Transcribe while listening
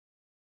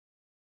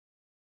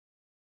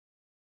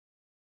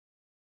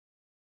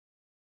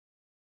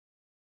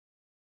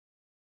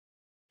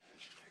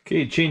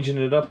Okay, changing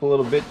it up a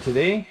little bit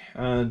today.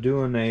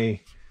 Doing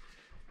a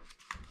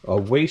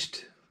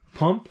waste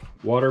pump,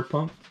 water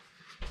pump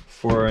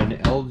for an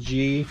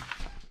LG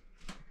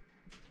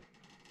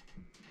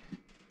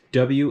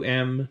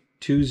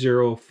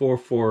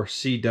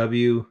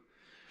WM2044CW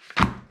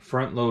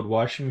front load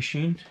washing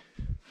machine.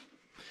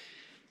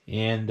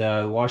 And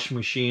the washing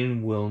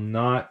machine will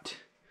not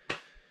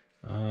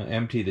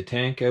empty the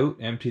tank out,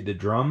 empty the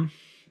drum.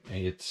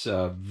 It's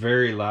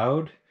very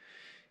loud.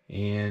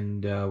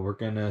 And we're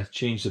gonna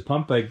change the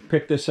pump. I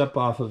picked this up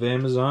off of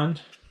Amazon.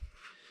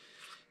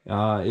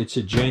 It's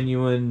a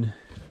genuine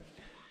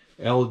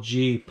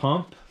LG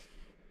pump,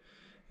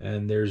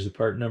 and there's the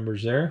part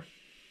numbers there.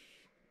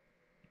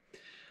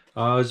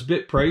 It's a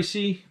bit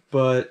pricey,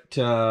 but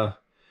I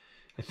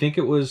think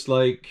it was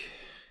like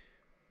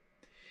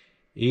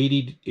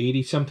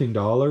 $80 something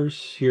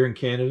here in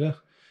Canada,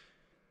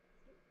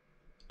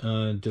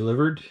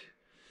 delivered.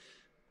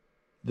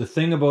 The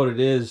thing about it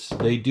is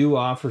they do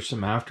offer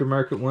some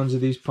aftermarket ones of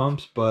these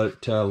pumps,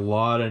 but a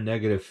lot of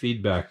negative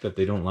feedback that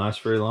they don't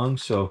last very long.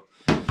 So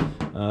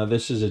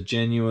this is a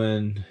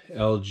genuine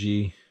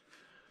LG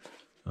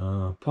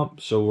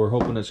pump, so we're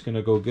hoping it's going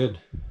to go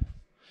good.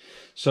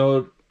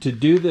 So to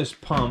do this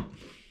pump,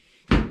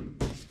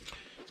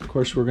 of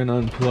course we're going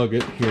to unplug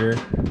it here.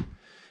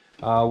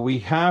 We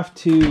have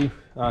to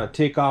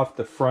take off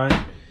the front.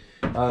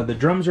 The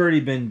drum's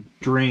already been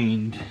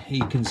drained.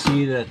 You can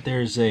see that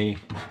there's a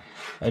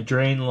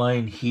drain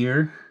line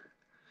here.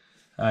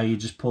 You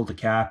just pull the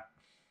cap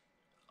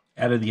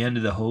out of the end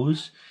of the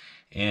hose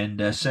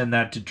and send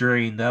that to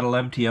drain. That'll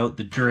empty out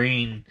the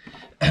drain.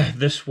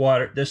 This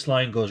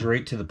line goes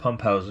right to the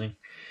pump housing,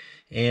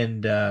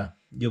 and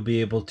you'll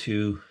be able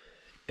to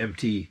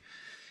empty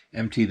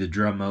the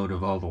drum out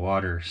of all the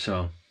water.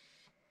 So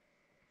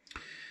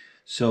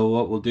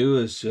what we'll do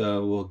is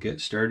we'll get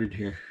started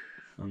here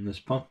on this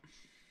pump.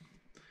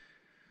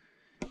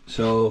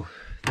 So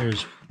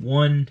there's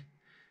one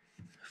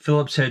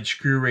Phillips head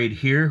screw right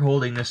here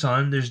holding this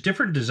on. There's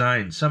different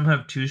designs. Some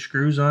have 2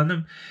 screws on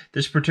them.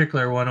 This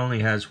particular one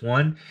only has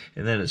 1,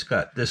 and then it's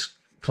got this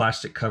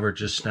plastic cover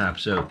just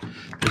snaps out.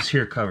 This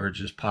here cover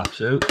just pops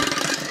out.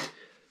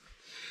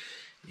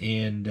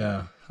 And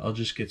I'll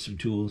just get some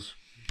tools.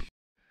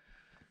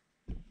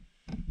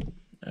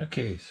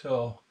 Okay,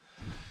 so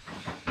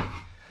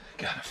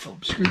got a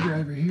Phillips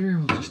screwdriver here.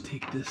 We'll just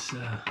take this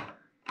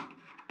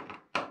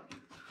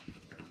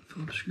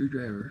Phillips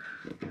screwdriver.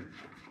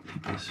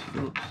 Take this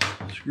Phillips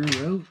screw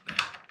out.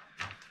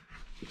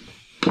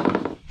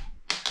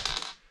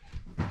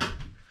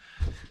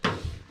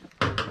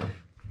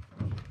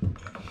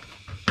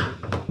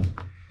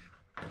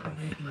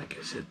 And like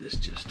I said, this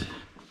just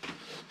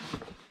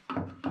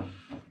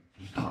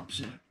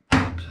pops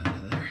out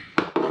of there.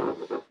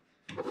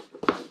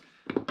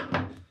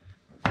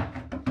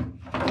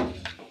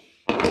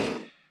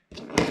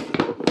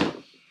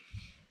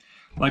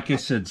 Like I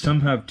said,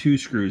 some have 2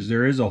 screws.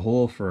 There is a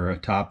hole for a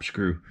top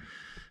screw,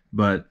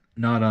 but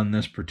not on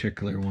this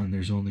particular one.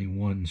 There's only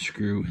 1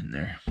 screw in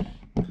there.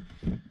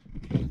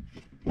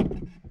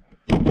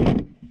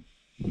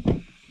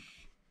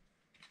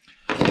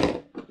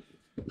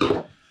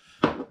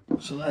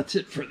 So that's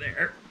it for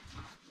there.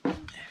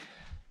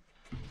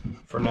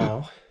 For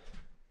now.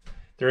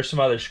 There are some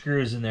other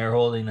screws in there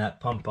holding that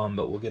pump on,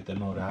 but we'll get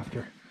them out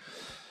after.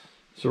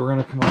 So we're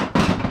going to come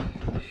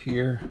up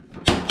here.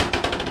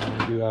 And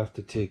we do have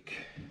to take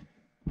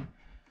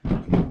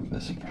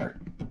this apart.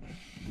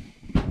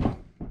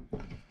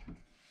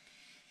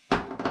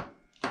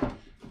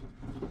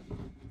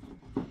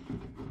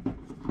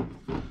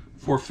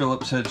 4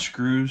 Phillips head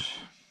screws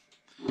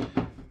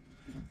for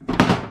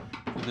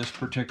this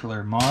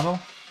particular model.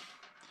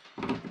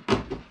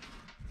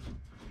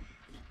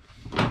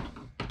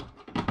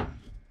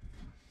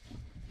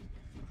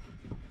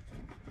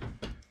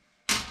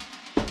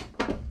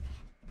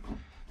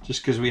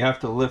 Just because we have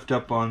to lift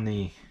up on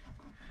the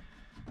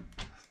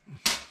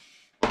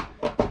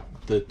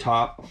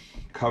top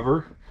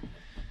cover,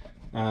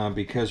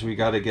 because we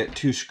got to get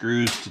 2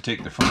 screws to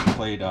take the front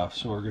plate off.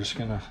 So we're just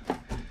gonna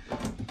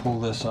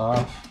pull this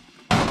off.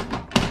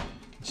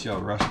 See how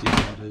rusty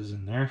that is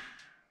in there.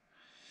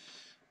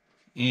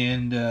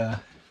 And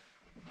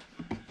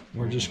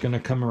we're just gonna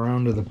come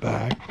around to the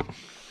back.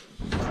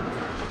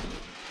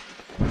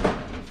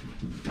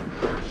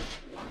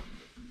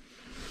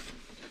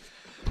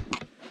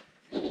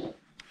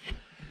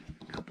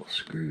 A couple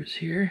screws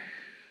here.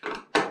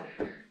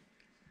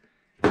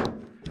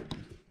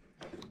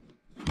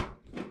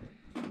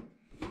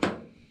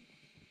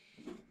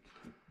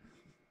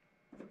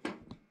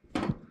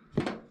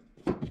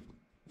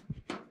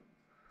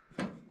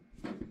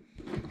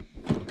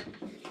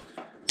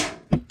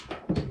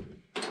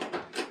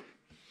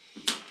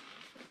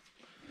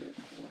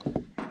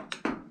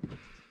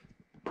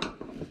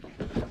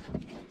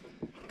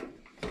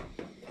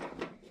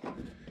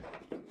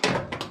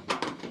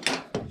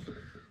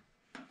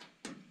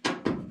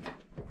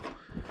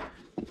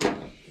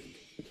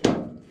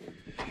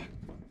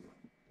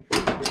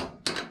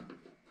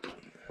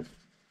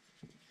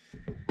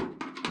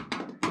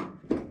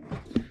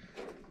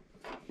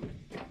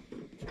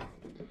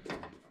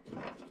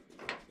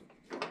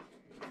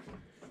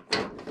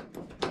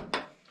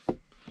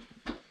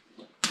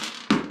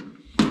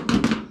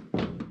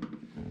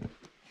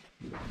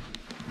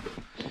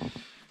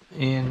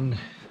 And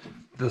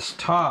this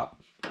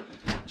top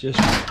just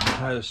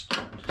has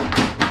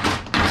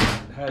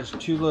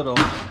two little,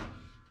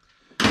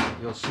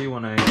 you'll see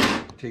when I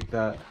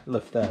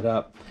lift that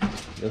up,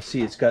 you'll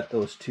see it's got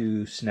those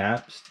two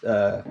snaps,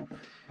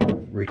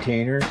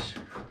 retainers.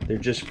 They're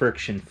just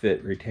friction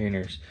fit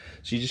retainers.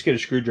 So you just get a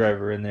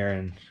screwdriver in there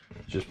and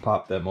just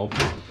pop them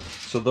open.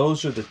 So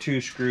those are the two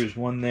screws,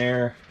 one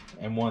there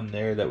and one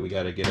there, that we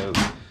got to get out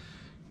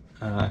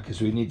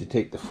because we need to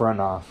take the front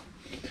off.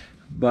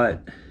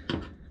 But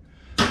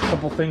a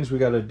couple things we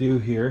got to do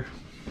here.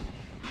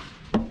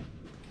 We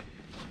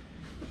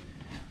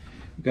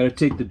got to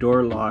take the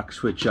door lock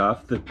switch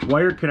off. The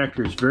wire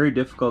connector is very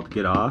difficult to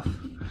get off.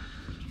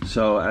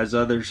 So as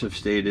others have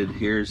stated,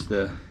 here's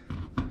the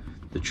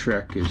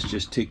trick, is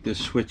just take this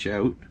switch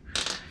out,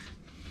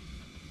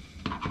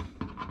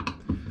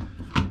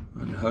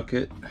 unhook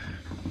it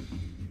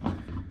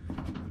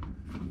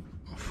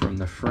from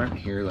the front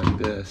here like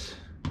this.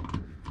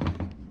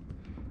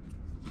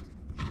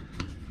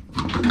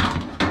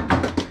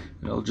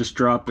 It'll just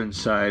drop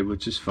inside,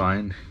 which is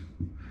fine,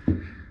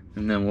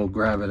 and then we'll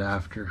grab it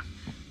after.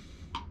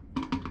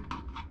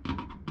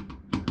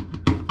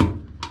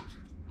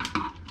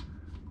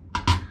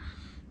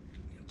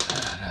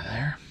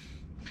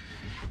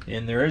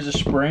 And there is a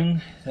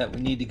spring that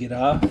we need to get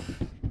off.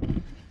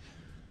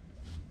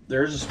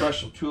 There is a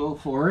special tool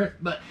for it,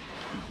 but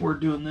we're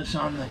doing this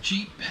on the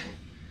cheap.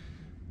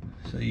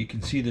 So you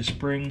can see the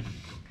spring,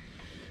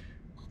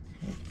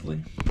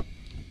 hopefully.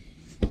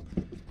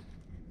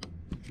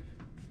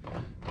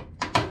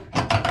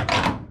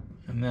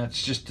 And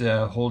that's just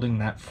holding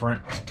that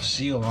front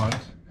seal on. So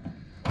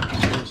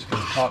we're just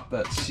going to pop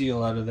that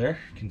seal out of there.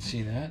 You can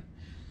see that.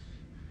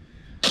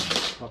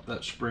 Pop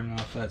that spring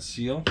off that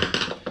seal.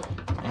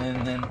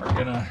 And then we're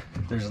gonna,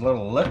 there's a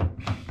little lip,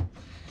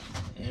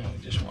 and we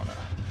just want to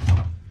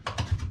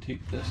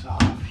take this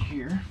off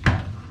here,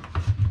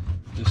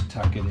 just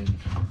tuck it in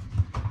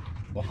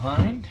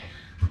behind,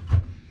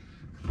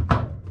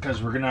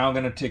 because we're now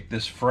going to take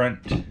this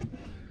front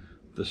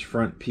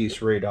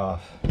piece right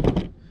off.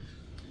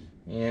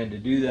 And to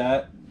do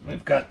that,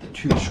 we've got the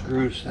two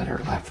screws that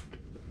are left.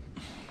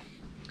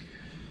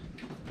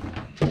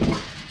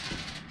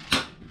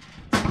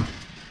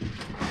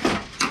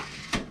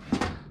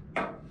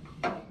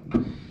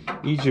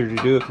 Easier to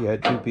do if you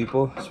had two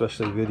people,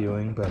 especially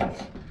videoing,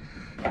 but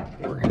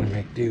we're gonna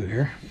make do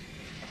here.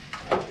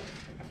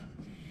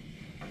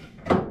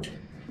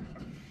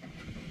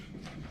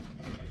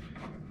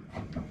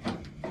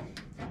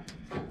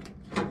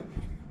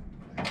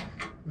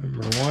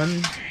 Number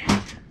one.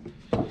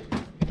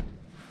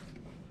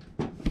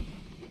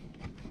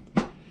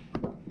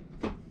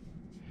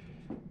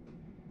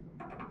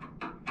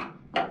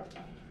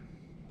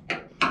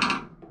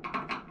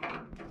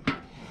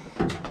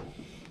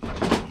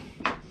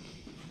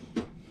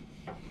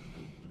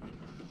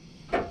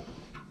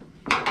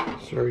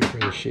 Sorry for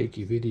the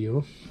shaky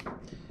video.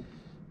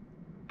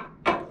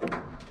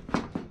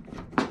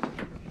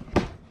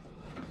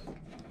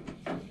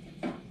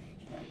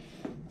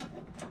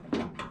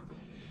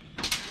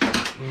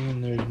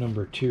 And there's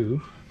number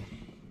two.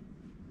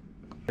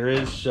 There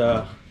is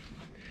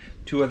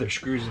two other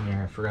screws in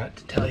there I forgot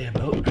to tell you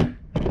about to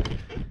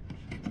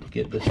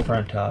get this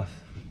front off.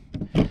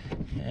 And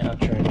I'll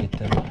try to get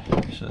them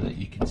so that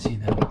you can see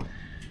them.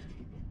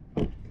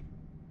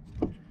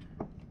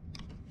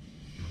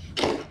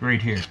 Right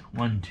here,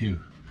 1, 2.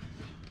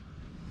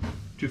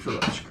 2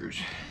 Phillips screws.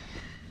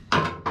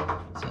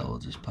 So we'll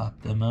just pop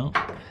them out.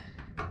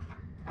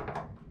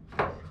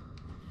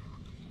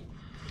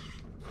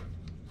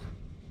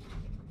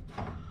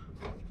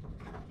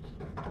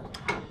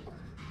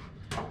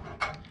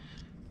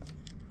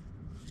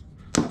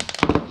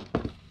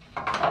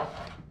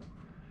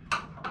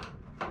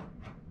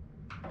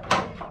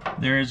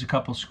 There is a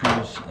couple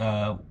screws,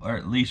 or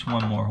at least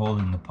one more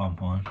holding the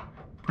pump on.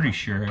 Pretty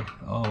sure.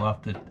 I'll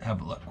have to have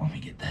a look when we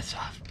get this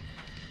off.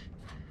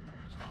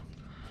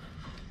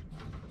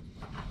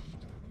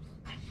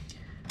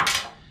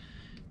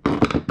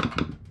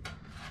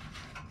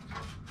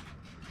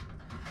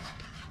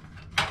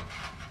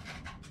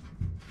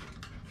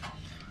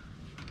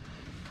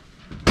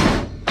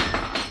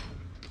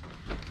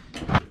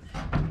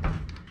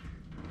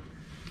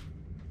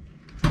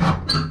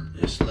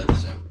 Just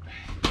lifts out.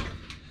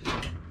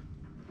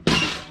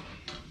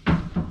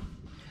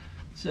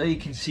 So you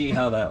can see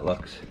how that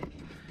looks.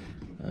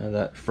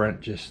 That front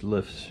just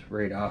lifts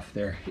right off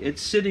there.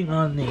 It's sitting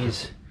on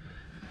these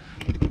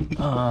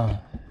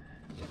L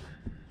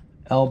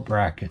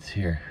brackets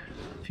here.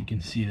 If you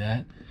can see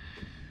that.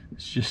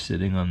 It's just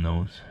sitting on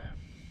those.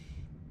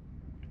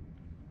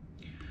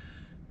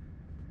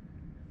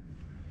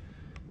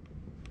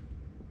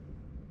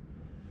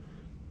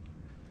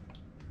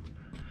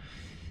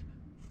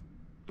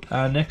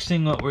 Next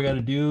thing what we're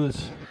gonna do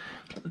is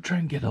try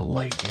and get a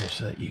light here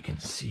so that you can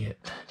see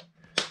it.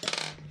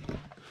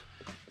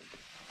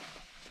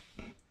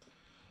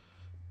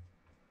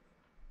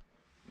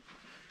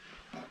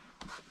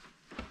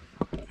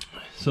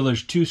 So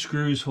there's two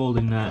screws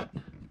holding that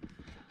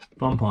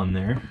bump on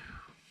there.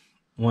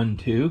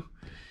 WM2044CW.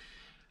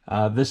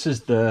 This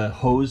is the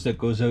hose that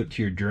goes out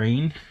to your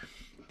drain,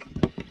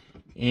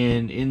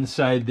 and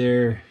inside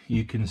there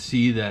you can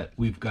see that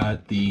we've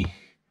got the,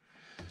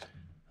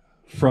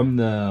 from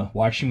the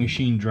washing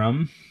machine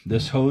drum,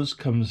 this hose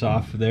comes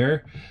off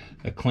there,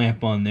 a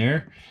clamp on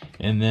there,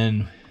 and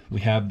then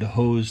we have the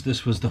hose.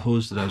 This was the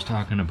hose that I was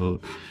talking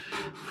about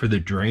for the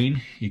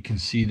drain. You can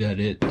see that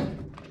it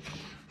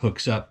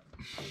hooks up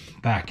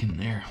back in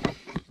there.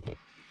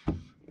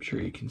 I'm sure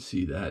you can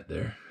see that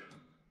there.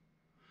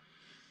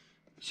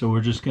 So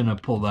we're just gonna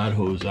pull that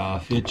hose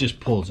off. It just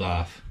pulls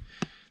off.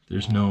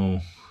 There's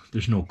no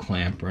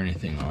clamp or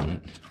anything on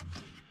it.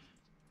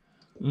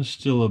 There's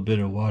still a bit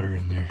of water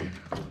in there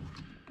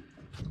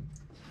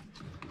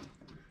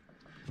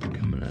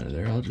coming out of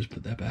there. I'll just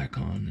put that back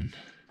on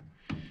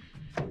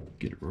and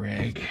get a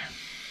rag.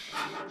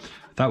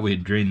 I thought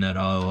we'd drain that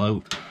all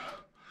out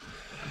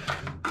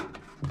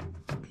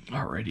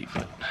already,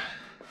 but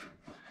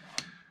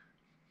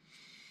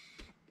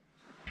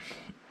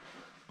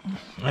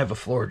I have a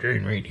floor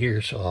drain right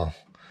here, so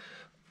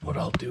what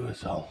I'll do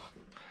is I'll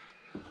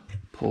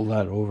pull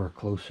that over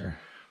closer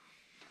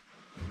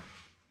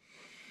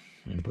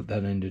and put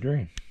that into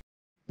drain.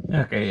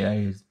 Okay,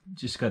 I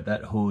just got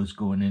that hose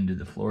going into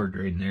the floor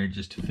drain there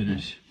just to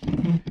finish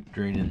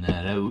draining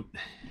that out.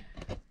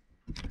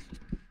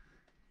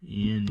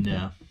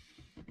 And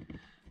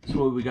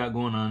so what we got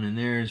going on in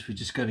there is we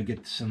just got to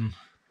get some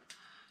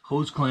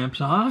hose clamps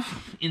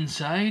off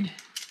inside,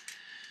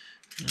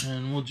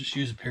 and we'll just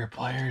use a pair of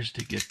pliers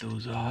to get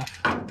those off.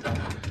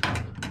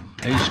 I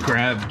just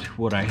grabbed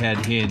what I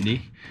had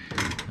handy,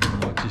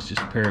 which is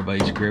just a pair of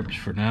ice grips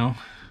for now.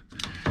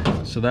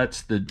 So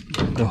that's the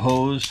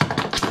hose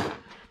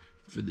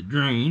for the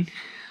drain.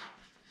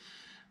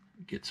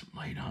 Get some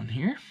light on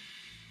here.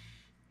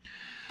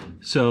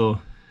 So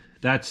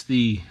that's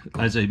the,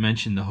 as I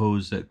mentioned, the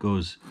hose that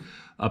goes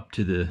up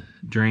to the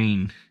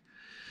drain.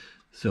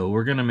 So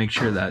we're gonna make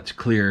sure that's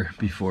clear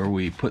before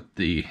we put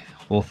the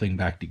whole thing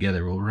back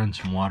together. We'll run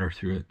some water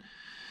through it.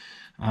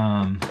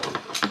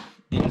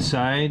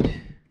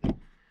 Inside,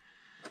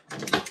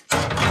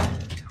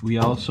 we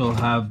also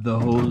have the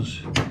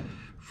hose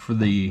for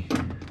the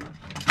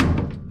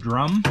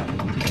drum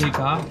to take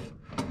off.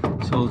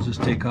 So I'll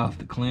just take off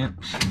the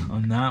clamps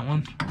on that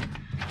one.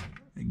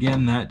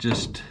 Again, that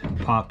just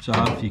pops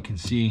off. You can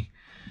see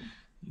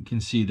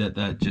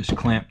that just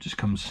clamp just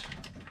comes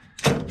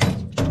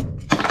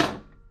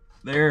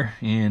there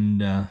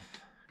and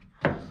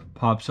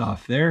pops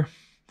off there.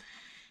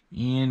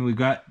 And we've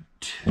got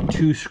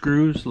two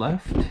screws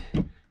left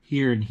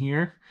here and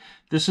here.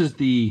 This is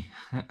the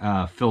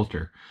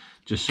filter,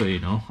 just so you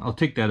know. I'll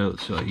take that out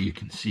so you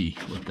can see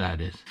what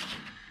that is.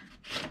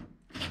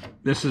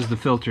 This is the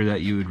filter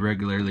that you would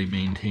regularly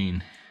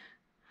maintain.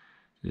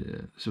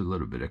 There's a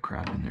little bit of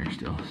crap in there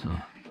still, so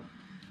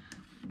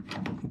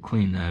we'll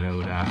clean that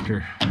out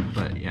after.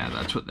 But yeah,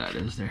 that's what that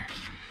is there.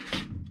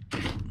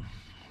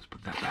 Let's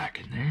put that back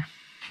in there.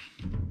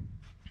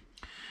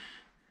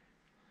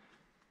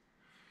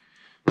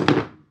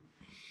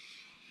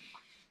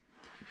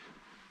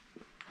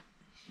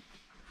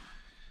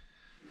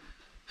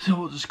 So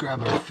we'll just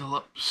grab our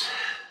Phillips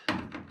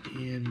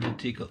and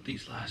take out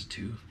these last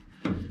two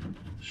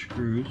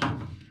screws.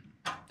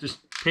 Just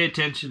pay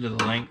attention to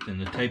the length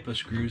and the type of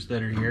screws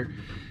that are here,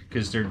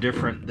 because they're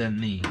different than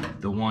the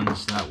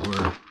ones that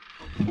were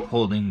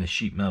holding the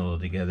sheet metal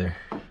together.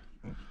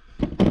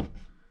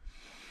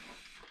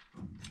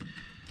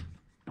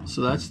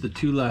 So that's the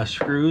two last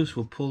screws.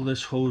 We'll pull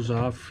this hose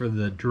off for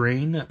the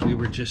drain that we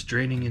were just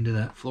draining into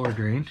that floor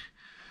drain.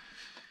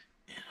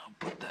 And I'll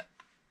put that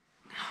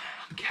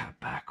cap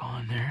back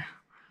on there.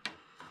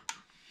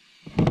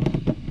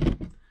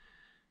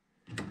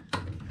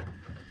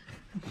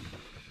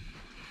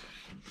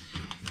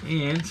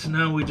 And so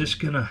now we're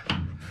just gonna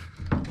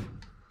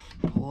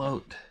pull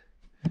out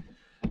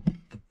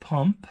the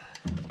pump.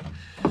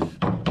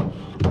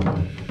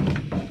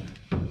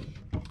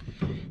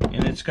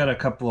 And it's got a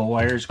couple of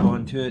wires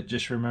going to it.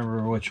 Just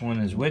remember which one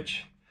is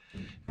which.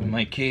 In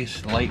my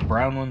case, the light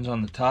brown one's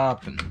on the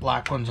top and the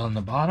black one's on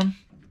the bottom.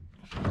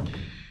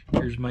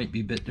 Yours might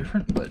be a bit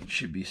different, but it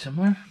should be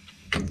similar.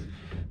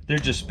 They're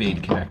just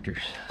spade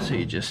connectors, so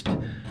you just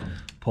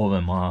pull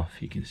them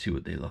off. You can see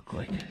what they look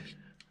like.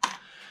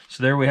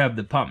 So there we have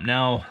the pump.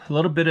 Now, a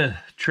little bit of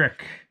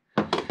trick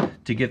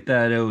to get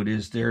that out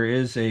is there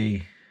is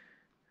a,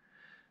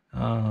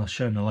 I'll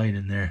shine the light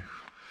in there.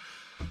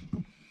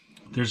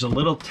 There's a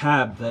little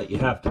tab that you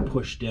have to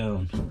push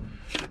down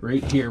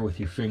right here with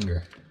your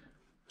finger.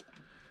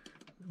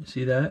 You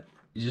see that?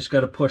 You just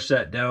got to push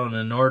that down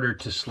in order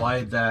to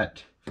slide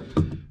that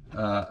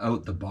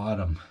out the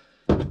bottom,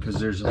 because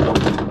there's a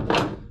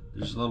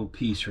little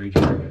piece right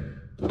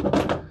here.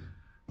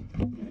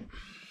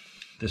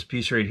 This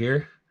piece right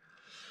here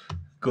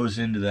goes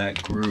into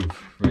that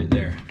groove right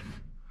there.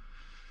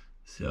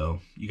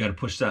 So you got to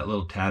push that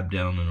little tab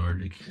down in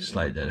order to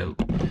slide that out.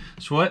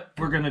 So what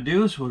we're going to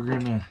do is we're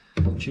going to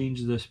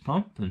change this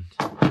pump and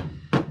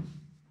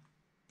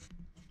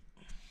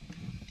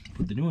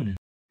put the new one in.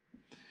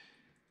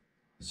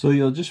 So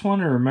you'll just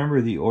want to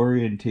remember the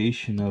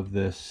orientation of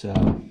this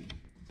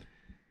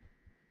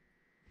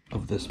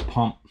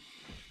pump,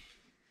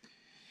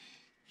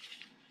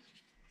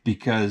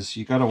 because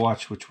you got to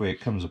watch which way it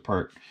comes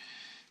apart.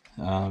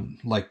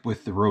 Like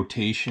with the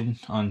rotation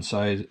on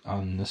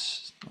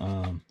this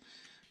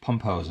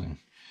pump housing.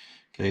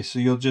 Okay, so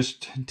you'll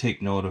just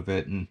take note of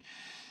it, and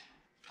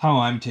how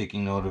I'm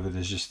taking note of it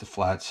is just the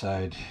flat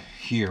side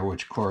here,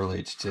 which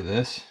correlates to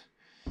this,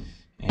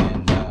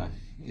 and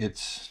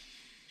it's,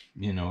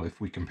 you know, if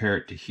we compare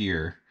it to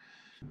here.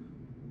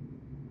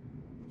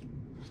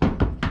 So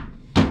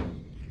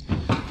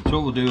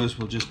what we'll do is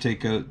we'll just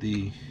take out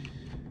the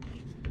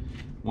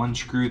one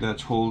screw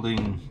that's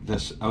holding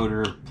this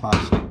outer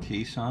plastic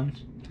case on.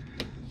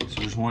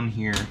 So there's one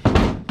here,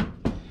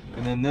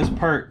 and then this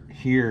part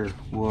here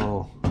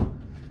will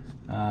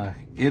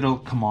it'll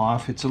come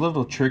off. It's a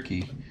little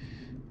tricky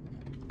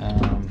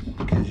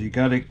because you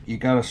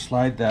gotta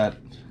slide that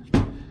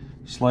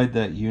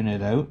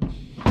unit out,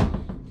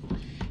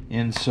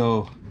 and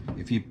so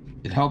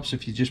it helps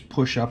if you just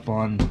push up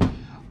on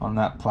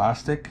that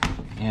plastic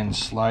and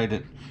slide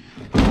it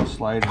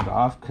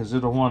off, because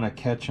it'll want to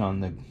catch on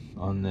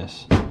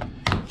this.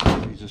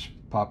 You just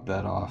pop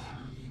that off,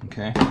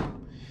 okay?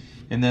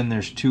 And then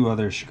there's two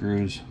other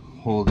screws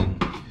holding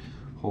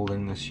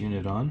this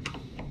unit on.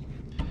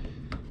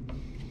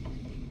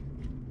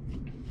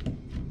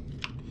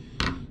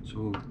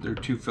 So they're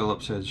two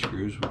Phillips head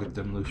screws. We'll get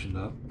them loosened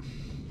up.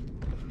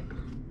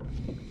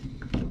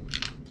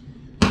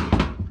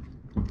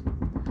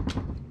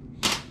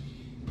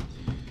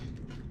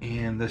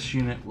 And this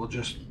unit will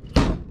just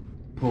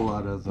pull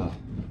out of the,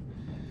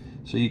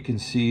 so you can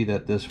see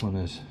that this one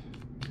is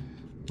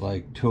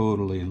like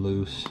totally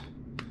loose.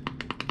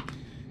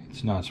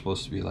 It's not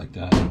supposed to be like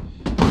that.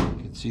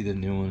 You can see the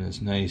new one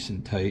is nice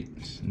and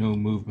tight. No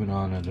movement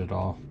on it at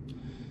all.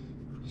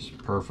 It's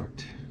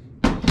perfect.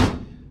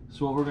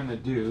 So what we're gonna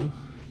do,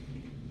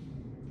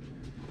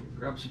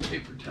 grab some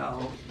paper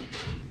towel.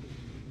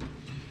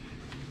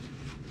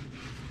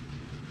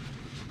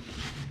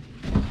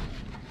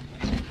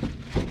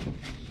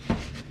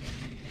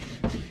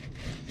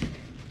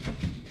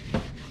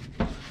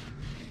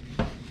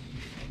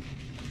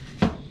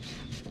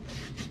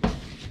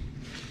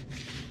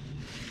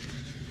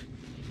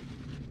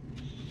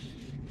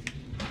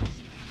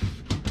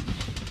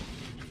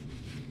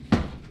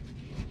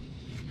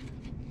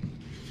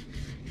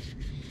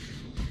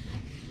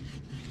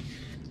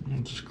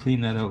 Just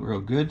clean that out real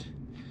good.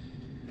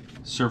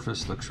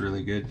 Surface looks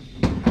really good,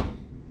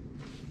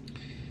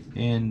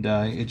 and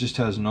it just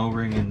has an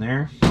O-ring in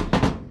there.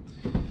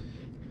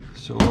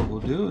 So what we'll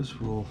do is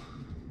we'll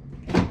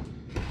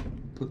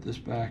put this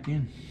back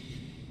in.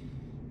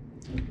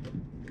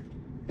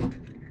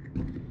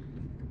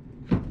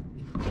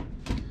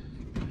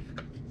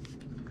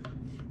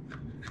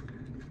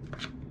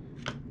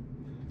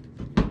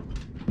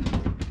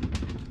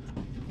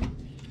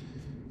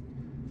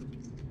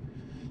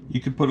 You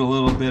could put a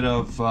little bit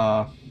of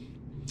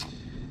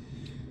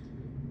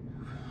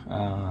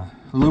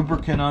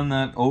lubricant on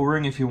that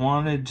O-ring if you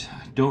wanted.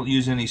 Don't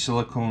use any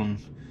silicone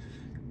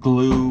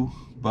glue,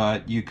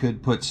 but you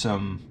could put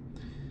some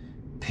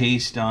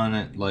paste on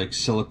it, like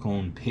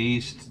silicone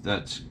paste.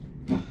 That's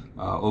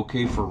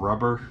okay for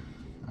rubber.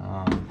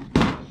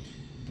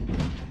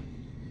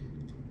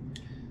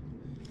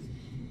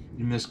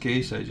 In this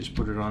case, I just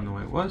put it on the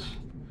way it was.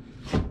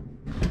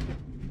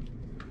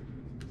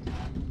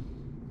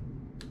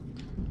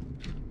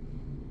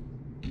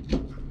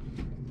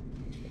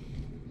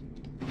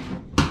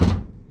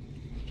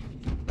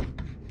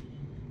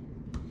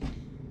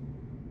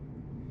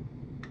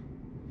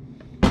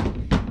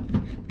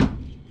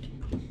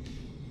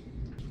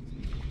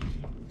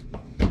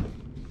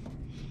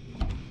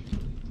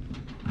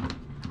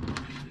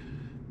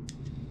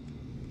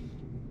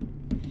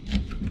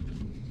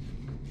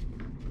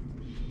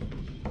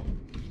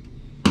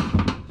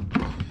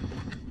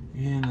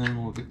 And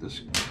then we'll get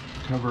this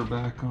cover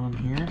back on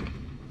here.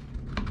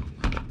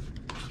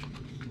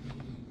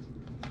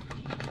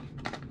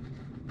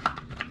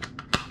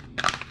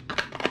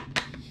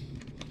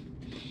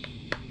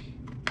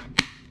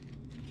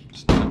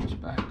 Snap this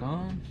back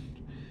on.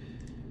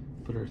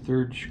 Put our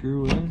third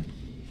screw in.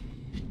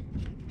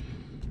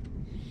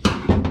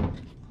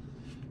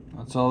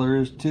 That's all there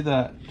is to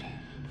that.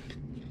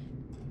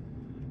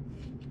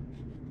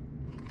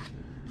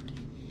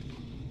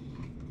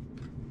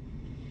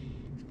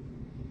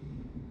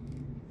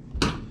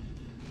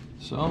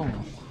 So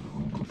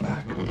we'll go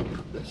back and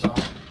put this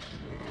on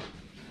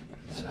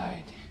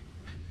inside.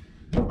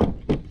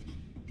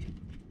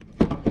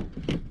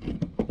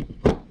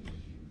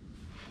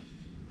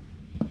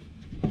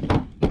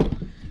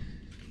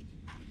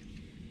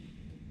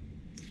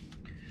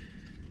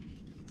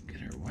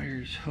 Get our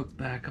wires hooked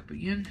back up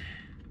again.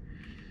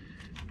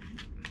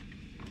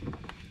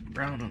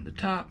 Brown on the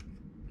top,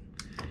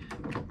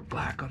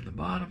 black on the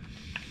bottom.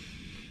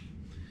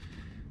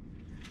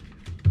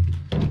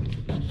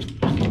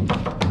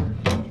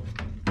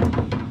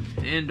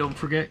 And don't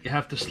forget, you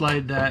have to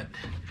slide that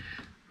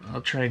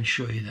I'll try and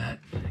show you that.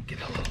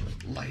 Get a little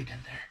light in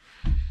there.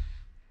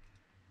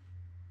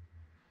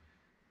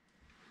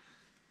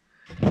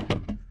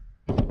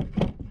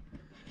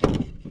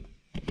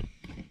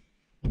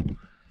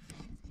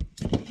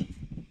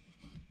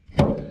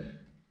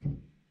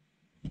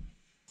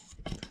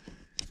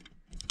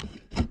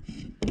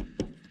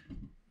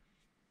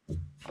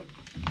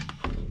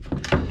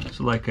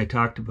 So like I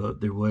talked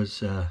about, there was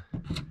that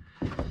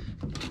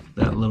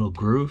little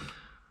groove.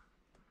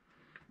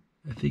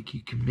 I think you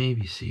can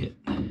maybe see it.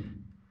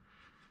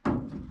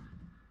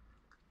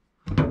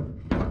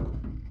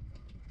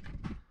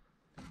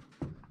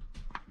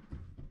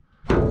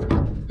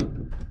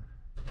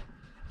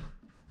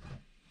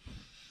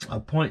 I'll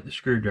point the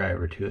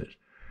screwdriver to it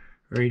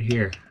right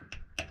here.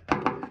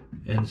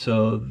 And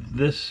so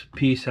this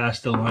piece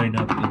has to line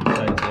up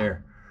inside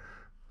there.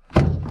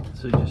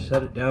 So just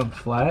set it down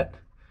flat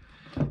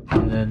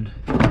and then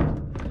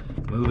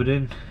move it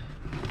in.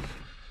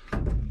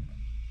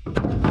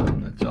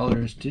 That's all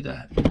there is to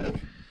that.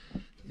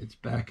 It's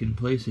back in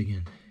place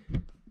again.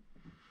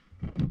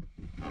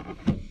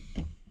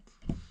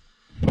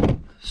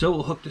 So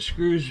we'll hook the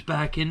screws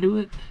back into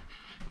it,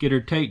 get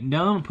her tightened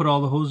down, put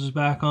all the hoses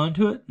back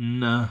onto it,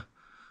 and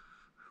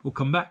we'll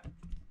come back.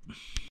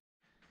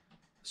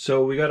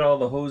 So we got all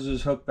the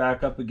hoses hooked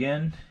back up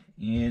again,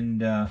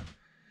 and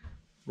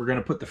we're going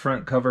to put the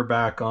front cover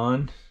back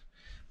on.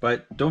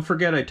 But don't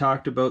forget I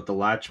talked about the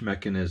latch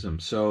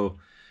mechanism. So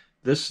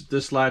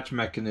this latch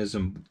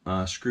mechanism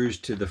screws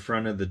to the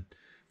front of the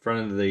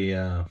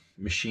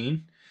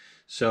machine.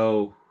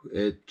 So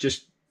it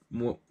just,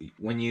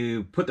 when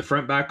you put the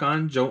front back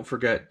on, don't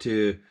forget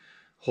to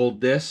hold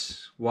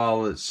this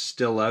while it's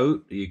still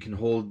out. You can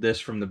hold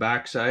this from the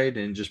back side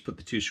and just put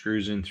the 2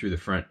 screws in through the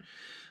front.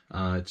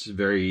 It's a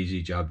very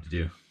easy job to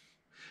do.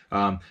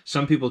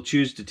 Some people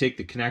choose to take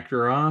the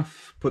connector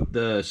off, put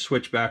the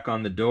switch back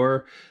on the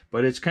door,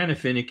 but it's kind of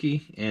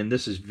finicky, and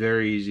this is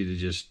very easy to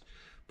just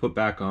put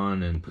back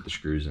on and put the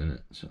screws in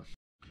it.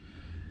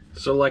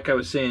 So like I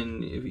was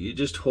saying, if you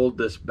just hold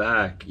this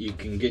back, you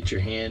can get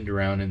your hand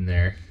around in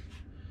there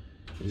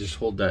and just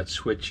hold that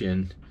switch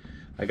in.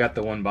 I got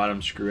the one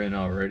bottom screw in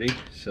already,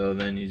 so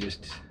then you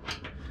just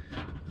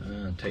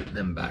tighten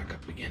them back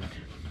up again.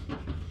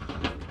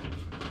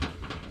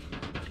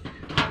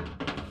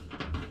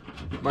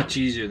 Much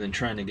easier than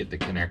trying to get the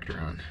connector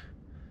on.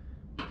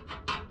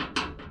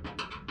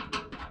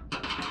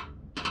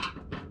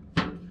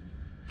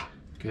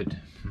 Good.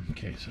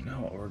 Okay, so now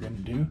what we're going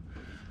to do,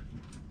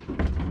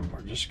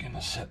 we're just going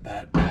to set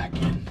that back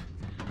in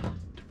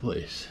to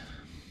place.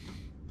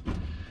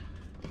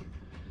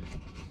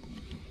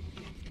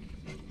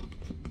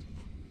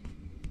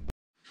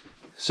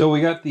 So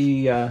we got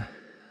the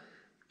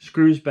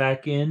screws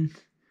back in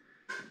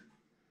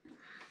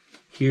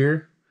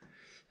here.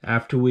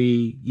 After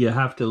you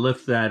have to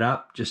lift that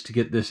up just to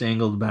get this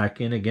angled back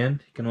in again.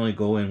 You can only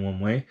go in one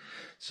way.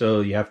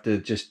 So you have to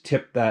just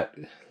tip that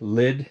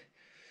lid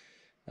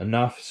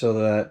enough so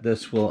that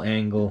this will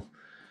angle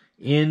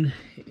in.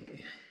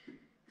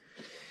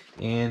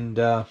 And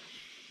so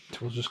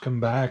we'll just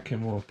come back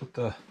and we'll put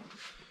the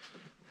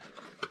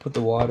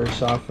water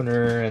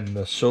softener and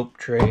the soap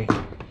tray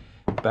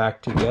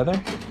back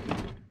together.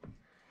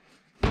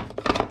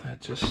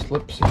 That just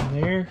slips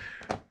in there.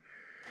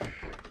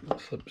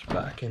 Flips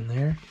back in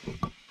there.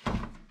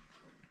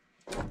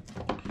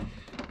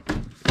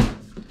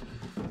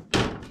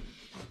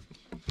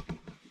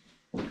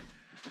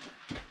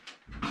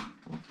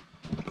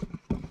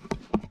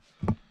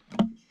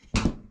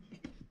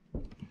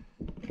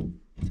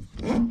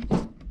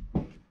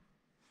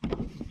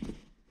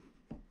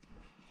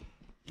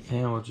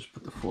 And we'll just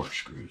put the 4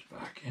 screws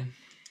back in.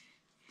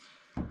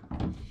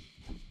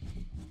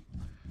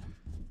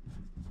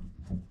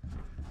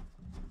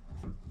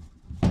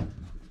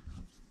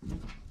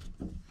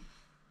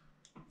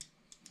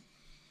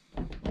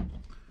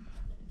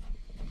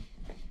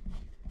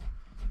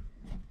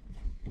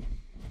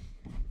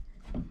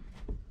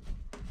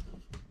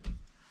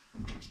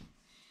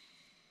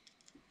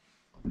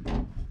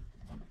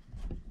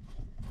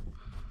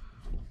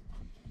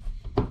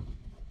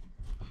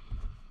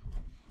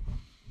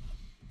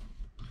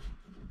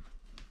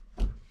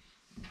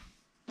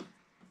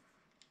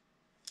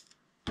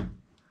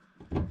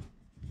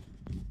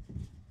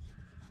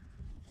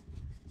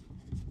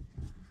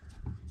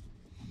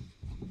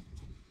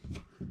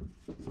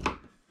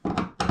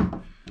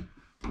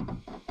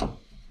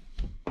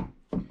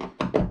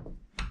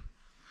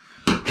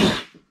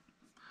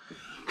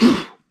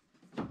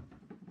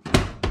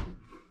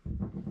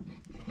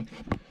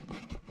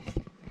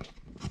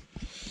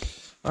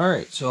 All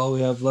right, so all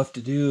we have left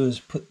to do is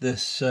put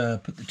this,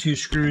 put the 2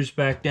 screws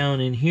back down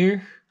in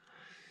here,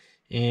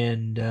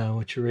 and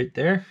which are right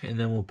there, and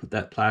then we'll put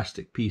that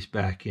plastic piece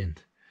back in,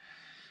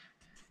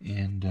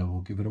 and we'll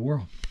give it a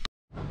whirl.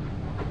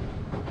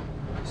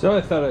 So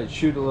I thought I'd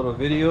shoot a little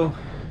video,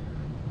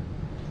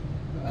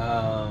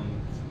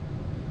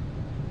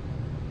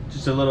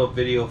 just a little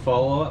video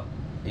follow-up,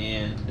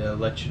 and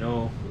let you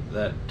know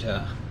that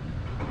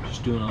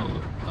just doing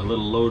a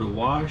little load of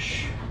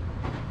wash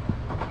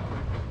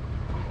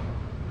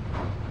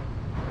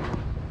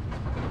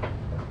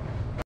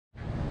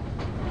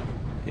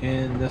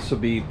And this will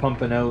be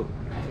pumping out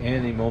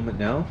any moment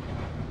now.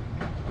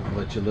 I'll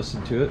let you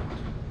listen to it.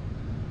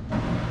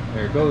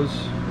 There it goes.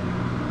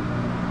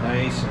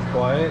 Nice and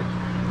quiet.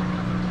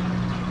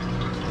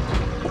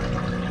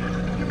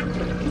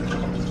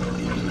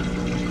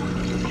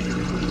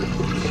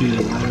 See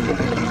the water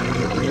coming out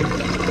of there.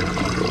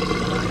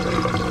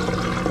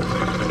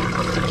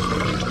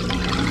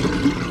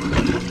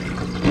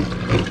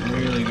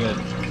 Really good.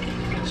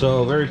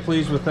 So very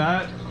pleased with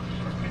that.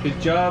 Good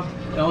job,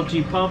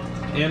 LG Pump,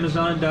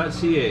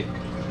 Amazon.ca.